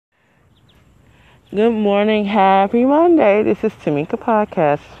Good morning, happy Monday. This is Tamika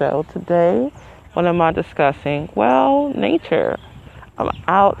Podcast Show. Today, what am I discussing? Well, nature. I'm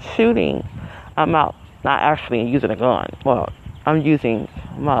out shooting. I'm out not actually using a gun. Well, I'm using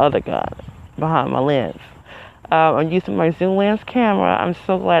my other gun behind my lens. I'm using my zoom lens camera. I'm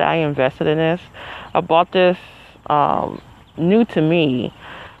so glad I invested in this. I bought this new to me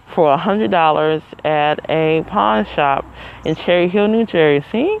for $100 at a pawn shop in Cherry Hill, New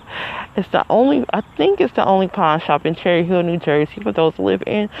Jersey. I think it's the only pawn shop in Cherry Hill, New Jersey. For those who live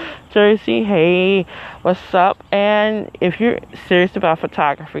in Jersey, hey, what's up? And if you're serious about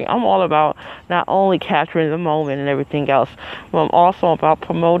photography, I'm all about not only capturing the moment and everything else, but I'm also about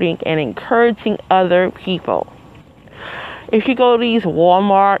promoting and encouraging other people. If you go to these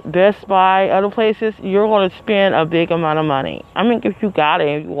Walmart, Best Buy, other places, you're going to spend a big amount of money. I mean, if you got it,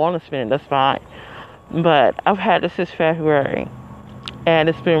 if you want to spend it, that's fine. But I've had this since February, and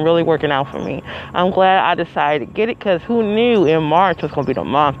it's been really working out for me. I'm glad I decided to get it, because who knew in March was going to be the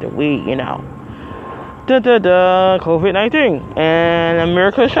month that we, COVID-19, and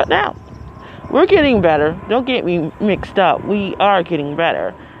America shut down. We're getting better. Don't get me mixed up. We are getting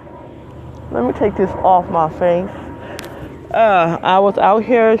better. Let me take this off my face. I was out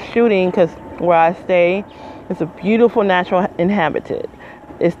here shooting because where I stay is a beautiful natural inhabited.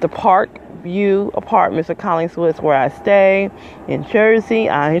 It's the Park View Apartments of Collingswood, where I stay in Jersey.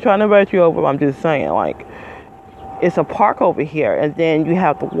 I ain't trying to bet you over, but I'm just saying, it's a park over here, and then you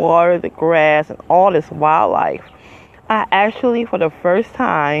have the water, the grass, and all this wildlife. I actually, for the first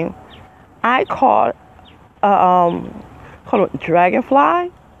time, I caught a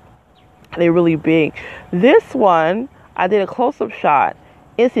dragonfly. They're really big. This one, I did a close-up shot.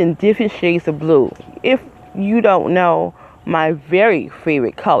 It's in different shades of blue. If you don't know my very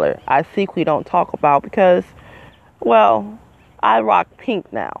favorite color, I secretly don't talk about because, well, I rock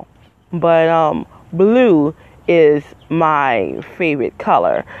pink now. But blue is my favorite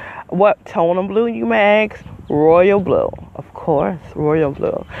color. What tone of blue, you may ask? Royal blue. Of course, royal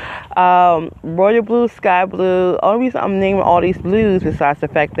blue. Royal blue, sky blue. The only reason I'm naming all these blues, besides the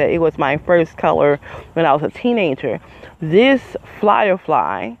fact that it was my first color when I was a teenager. This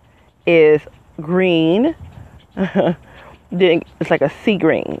firefly is green. Then it's like a sea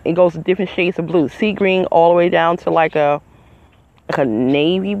green. It goes to different shades of blue. Sea green all the way down to like a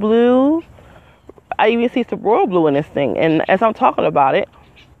navy blue. I even see some royal blue in this thing. And as I'm talking about it,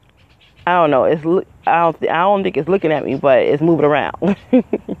 I don't know. I don't think it's looking at me, but it's moving around.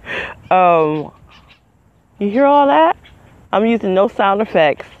 You hear all that? I'm using no sound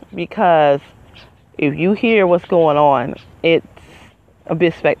effects because if you hear what's going on, it's a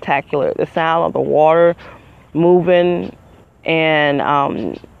bit spectacular. The sound of the water moving and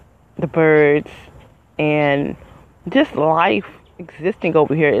the birds and just life existing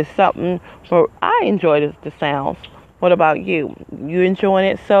over here is something where I enjoy the sounds. What about you? You enjoying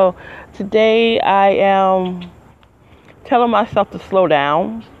it? So today I am telling myself to slow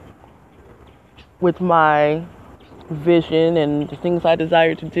down with my vision and the things I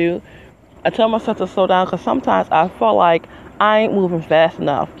desire to do. I tell myself to slow down because sometimes I feel like I ain't moving fast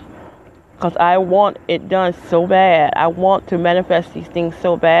enough because I want it done so bad. I want to manifest these things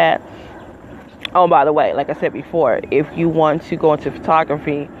so bad. Oh, by the way, like I said before, if you want to go into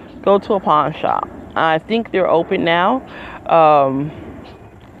photography, go to a pawn shop. I think they're open now.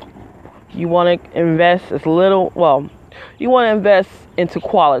 You want to invest you want to invest into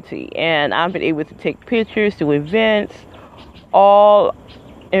quality. And I've been able to take pictures, do events, all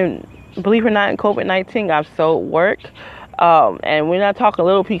in, believe it or not, in COVID-19, I've sold work. And we're not talking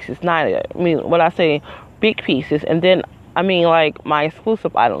little pieces, neither. I mean, when I say big pieces, and then, I mean, like my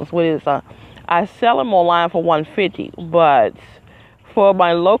exclusive items, what is, I sell them online for $150, but for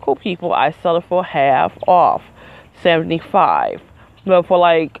my local people, I sell it for half off, $75. But for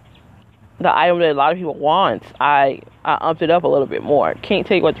like the item that a lot of people want, I upped it up a little bit more. Can't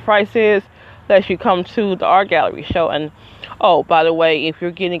tell you what the price is unless you come to the art gallery show. And oh, by the way, if you're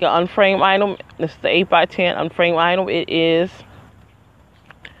getting an unframed item, this is the 8x10 unframed item. It is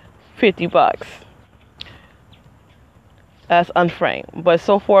 $50. That's unframed. But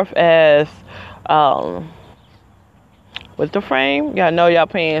so forth as with the frame, y'all know y'all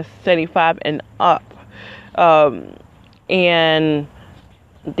paying $75 and up. And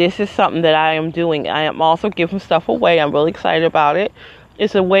this is something that I am doing. I am also giving stuff away. I'm really excited about it.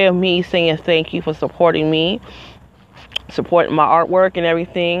 It's a way of me saying thank you for supporting me, supporting my artwork and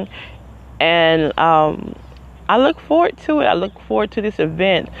everything. And I look forward to it. I look forward to this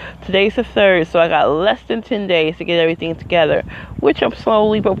event. Today's the 3rd, so I got less than 10 days to get everything together, which I'm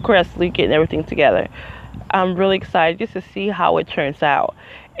slowly but progressively getting everything together. I'm really excited just to see how it turns out.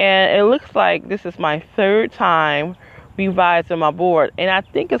 And it looks like this is my third time revising my board. And I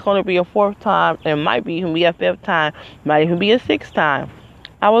think it's going to be a fourth time. It might be even be a fifth time. Might even be a sixth time.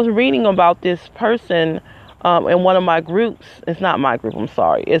 I was reading about this person in one of my groups. It's not my group, I'm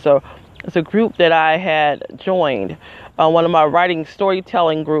sorry. It's a group that I had joined, one of my writing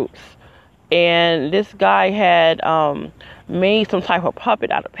storytelling groups. And this guy had made some type of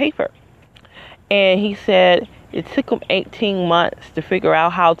puppet out of paper. And he said it took him 18 months to figure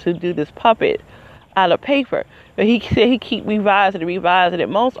out how to do this puppet out of paper. But he said he keep revising it.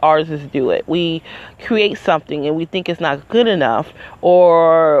 Most artists do it. We create something and we think it's not good enough,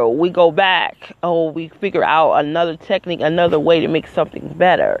 or we go back, or we figure out another technique, another way to make something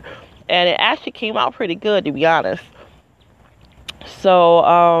better. And it actually came out pretty good, to be honest.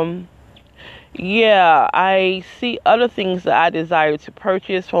 So, yeah, I see other things that I desire to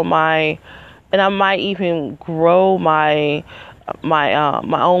purchase for and I might even grow my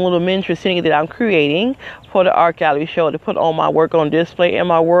own little miniature city that I'm creating for the art gallery show to put all my work on display and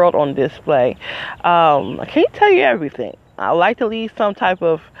my world on display. I can't tell you everything. I like to leave some type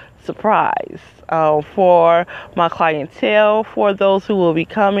of surprise for my clientele, for those who will be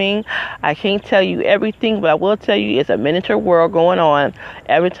coming. I can't tell you everything, but I will tell you it's a miniature world going on,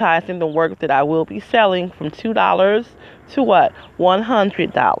 advertising the work that I will be selling from $2 to what?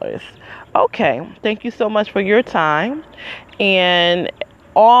 $100. Okay, thank you so much for your time. And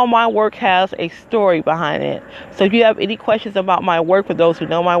all my work has a story behind it. So if you have any questions about my work, for those who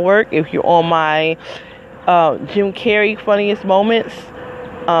know my work, if you're on my Jim Carrey Funniest Moments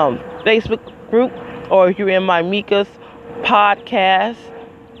Facebook group, or if you're in my Mika's podcast,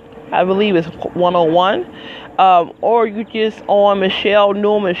 I believe it's 101, or you just on Michelle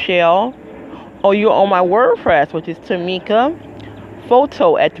Newell Michelle, or you're on my WordPress, which is Tamika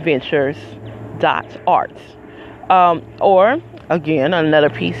Photoadventures.art. Or, again, another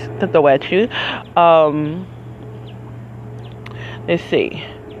piece to throw at you. Let's see.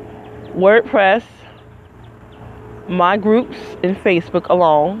 WordPress, my groups in Facebook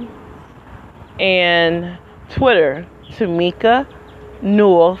alone, and Twitter, Tamika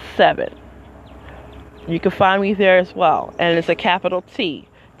Newell 7. You can find me there as well. And it's a capital T.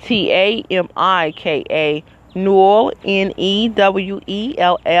 Tamika Newell,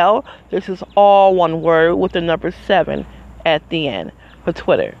 Newell. This is all one word with the number 7 at the end for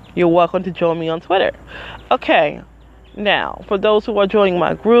Twitter. You're welcome to join me on Twitter. Okay, now for those who are joining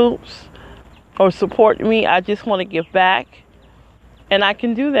my groups or support me, I just want to give back, and I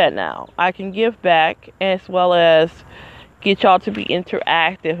can do that now. I can give back as well as get y'all to be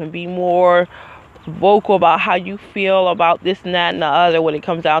interactive and be more vocal about how you feel about this and that and the other when it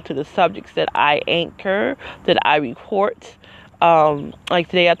comes down to the subjects that I anchor, that I report. Like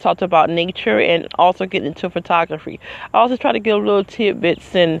today I talked about nature and also getting into photography. I also try to give little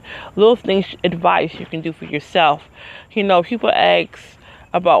tidbits and little things, advice you can do for yourself. You know, people ask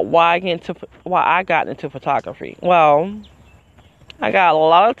about why I got into photography. Well, I got a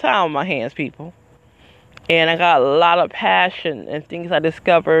lot of time on my hands, people. And I got a lot of passion and things I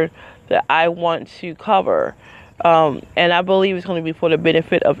discovered that I want to cover. And I believe it's going to be for the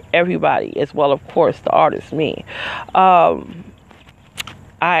benefit of everybody, as well, of course, the artist, me.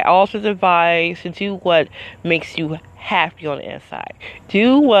 I also advise to do what makes you happy on the inside.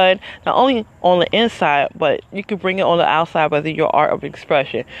 Do what, not only on the inside, but you can bring it on the outside, whether your art of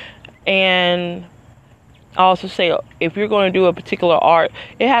expression. And I also say, if you're going to do a particular art,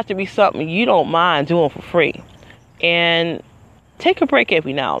 it has to be something you don't mind doing for free. And take a break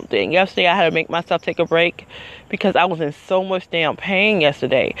every now and then. Yesterday, I had to make myself take a break because I was in so much damn pain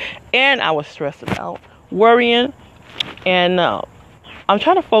yesterday. And I was stressed out, worrying. And I'm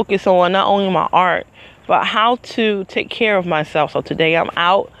trying to focus on not only my art, but how to take care of myself. So today I'm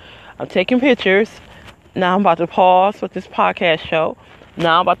out. I'm taking pictures. Now I'm about to pause with this podcast show.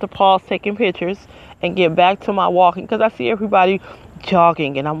 Now I'm about to pause taking pictures and get back to my walking, because I see everybody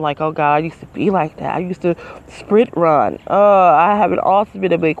jogging and I'm like, oh God, I used to be like that. I used to sprint run. I haven't also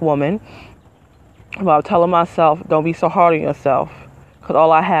been a big woman, but I'm telling myself, don't be so hard on yourself, because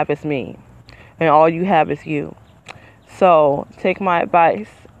all I have is me and all you have is you. So take my advice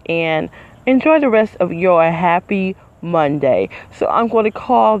and enjoy the rest of your happy Monday. So I'm going to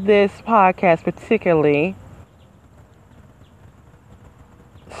call this podcast particularly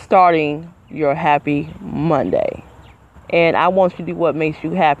Starting Your Happy Monday. And I want you to do what makes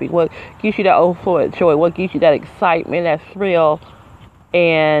you happy, what gives you that overflowing joy, what gives you that excitement, that thrill,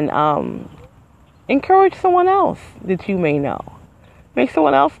 and encourage someone else that you may know. Make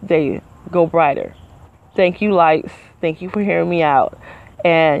someone else's day go brighter. Thank you, lights. Thank you for hearing me out.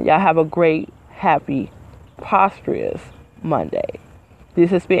 And y'all have a great, happy, prosperous Monday. This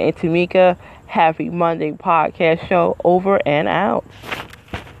has been a Tamika Happy Monday podcast show. Over and out.